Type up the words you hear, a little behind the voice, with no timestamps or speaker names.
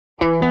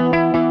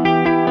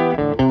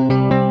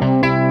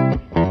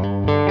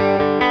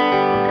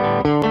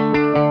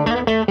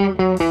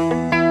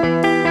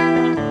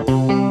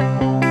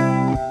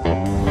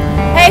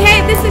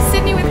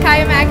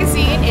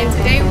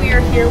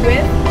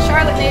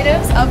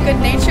of Good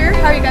Nature.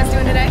 How are you guys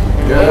doing today?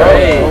 Good.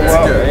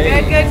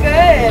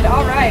 Good.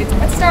 All right.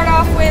 Let's start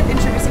off with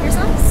introducing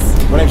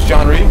yourselves. My name's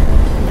John Reed.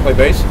 Play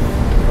bass.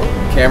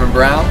 Cameron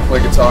Brown, play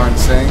guitar and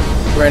sing.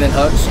 Brandon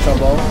Hutch,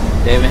 trombone.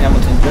 David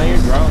Hamilton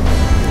Jr., drums.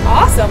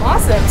 Awesome.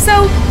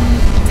 So,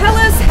 tell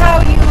us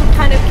how you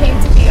kind of came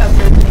to be of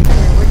Good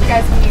Nature. Where you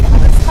guys meet?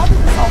 How did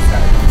this all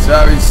start? So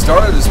we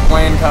started just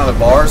playing kind of the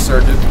bar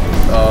circuit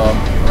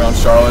around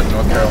Charlotte,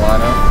 North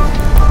Carolina.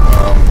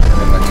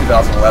 And in like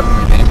 2011,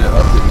 we named it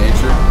Of Good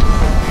Nature.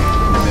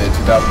 And then in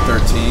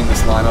 2013, this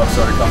lineup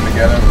started coming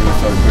together. And we really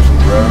started pushing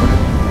the road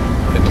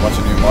and hitting a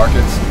bunch of new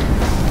markets.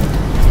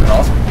 It's been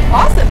awesome.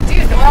 Awesome,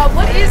 dude. Well,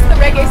 what is the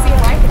reggae scene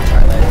like in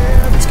Charlotte?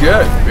 It's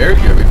good, very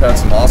good. We've had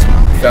some awesome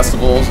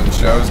festivals and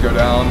shows go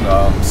down.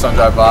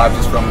 Sun-Drive Vibes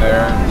is from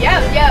there.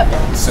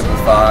 Yep.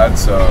 Simplified,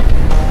 so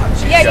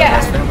yeah.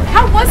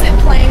 How was it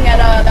playing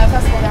at that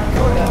festival down in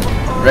Florida?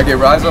 Reggae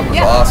Rise Up was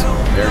awesome.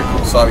 Very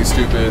cool. Sorry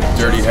Stupid,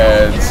 Dirty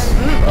Heads.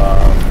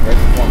 Great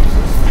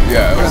performances.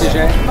 Yeah, it was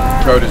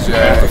Protege,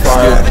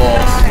 Skilled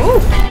Pulse.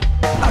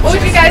 What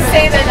would you guys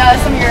say that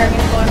some of your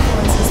musical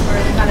influences were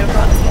that kind of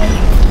brought us in?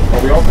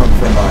 Well, we all come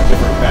from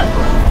different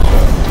backgrounds. So,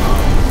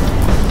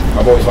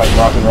 I've always liked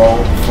rock and roll,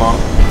 funk.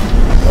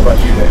 What about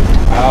you, Dave?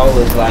 I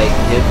always like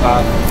hip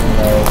hop,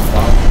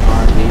 funk,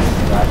 R&B,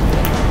 gospel.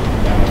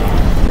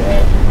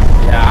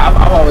 Yeah,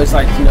 I've always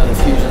liked, the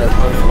fusion of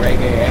both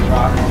reggae and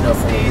rock,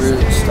 from the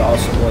roots to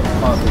also with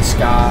punk and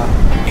ska.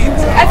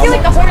 I feel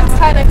like the horns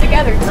tie that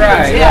together too.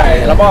 Right.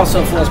 And I'm also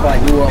influenced by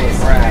New Orleans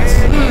brass,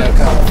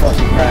 kind of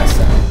funky brass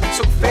sound.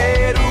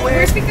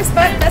 We're speaking of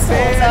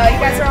festivals. You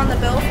guys are on the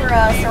bill for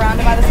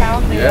Surrounded by the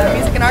Sound, the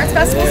Music and Arts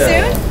Festival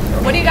soon.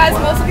 What are you guys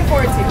most looking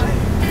forward to?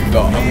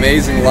 The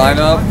amazing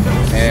lineup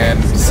and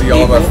to see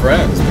all of our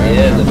friends,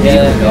 man. The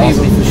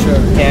people for sure.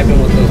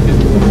 Camping with those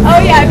people. Oh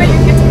yeah, I bet you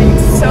get to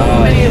meet so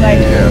many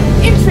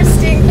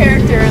interesting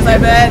characters. I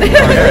bet.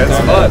 Yeah, it's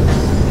fun.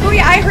 Oh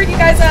yeah, I heard you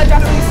guys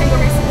dropped a new single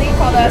recently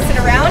called "Sit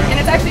Around,"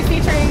 and it's actually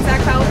featuring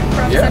Zach Howell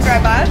from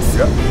Sun-Drive Vibes.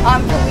 Yep.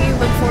 Can we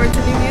look forward to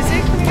new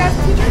music from you guys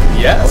in the future?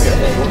 Yes.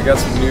 We got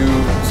some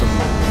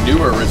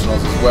newer originals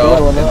as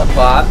well in the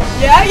pot.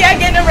 Yeah,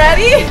 getting them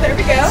ready. There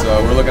we go.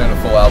 So we're looking at a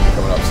full album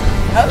coming up soon.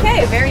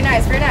 Okay, very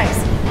nice.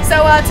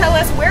 So tell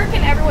us, where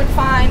can everyone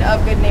find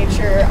Of Good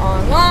Nature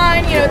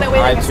online? That way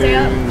they can stay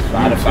up.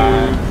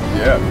 Spotify.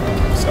 Yeah.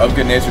 So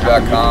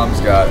ofgoodnature.com's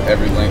got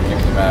every link you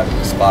can imagine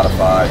to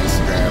Spotify,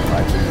 Instagram,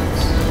 iTunes.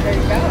 There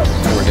you go.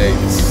 Tour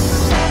dates.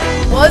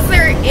 Was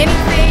there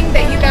anything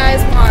that you guys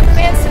want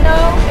fans to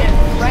know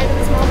right at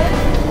this moment?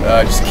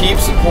 Just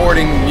keep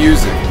supporting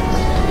music.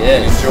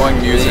 Yes. Enjoying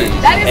music.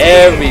 That is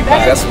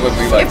everybody. That's what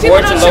we like. If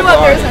people don't show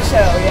up, there's no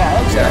show.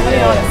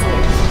 Honestly.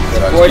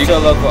 Support your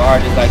local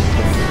artists like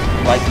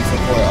you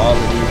support all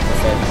of these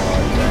professional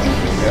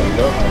artists. Yeah, we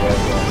go.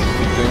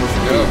 Keep doing what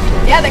you do.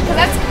 Yeah, because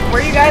that's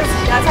where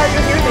that's how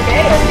you're here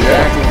today.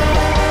 Yeah.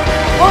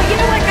 Well, you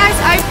know what, guys?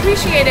 I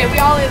appreciate it. We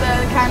all at the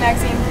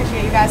Kayak scene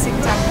appreciate you guys taking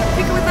time to come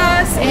kick it with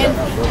us. And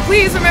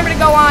please remember to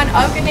go on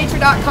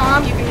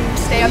ofgoodnature.com. You can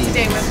stay up to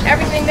date with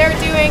everything they're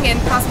doing and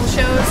possible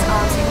shows, so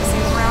you can see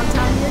them around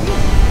town near you.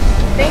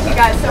 Thank you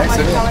guys so much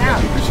for coming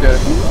out. Appreciate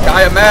it.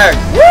 Kaya Mag.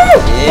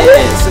 Woo!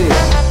 Yeah.